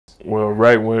Well,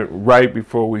 right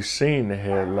before we seen the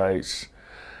headlights,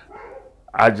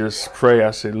 I just pray.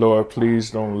 I said, Lord,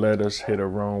 please don't let us hit a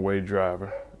wrong way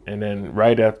driver. And then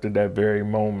right after that very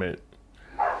moment,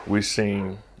 we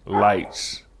seen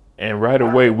lights. And right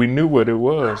away, we knew what it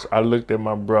was. I looked at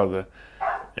my brother,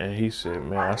 and he said,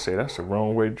 man, I said, that's a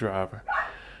wrong way driver.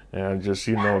 And I just,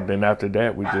 then after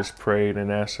that, we just prayed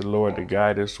and asked the Lord to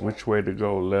guide us which way to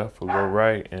go, left or go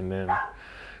right. And then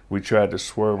we tried to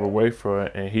swerve away from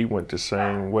it, and he went the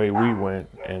same way we went.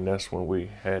 And that's when we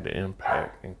had the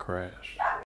impact and crash.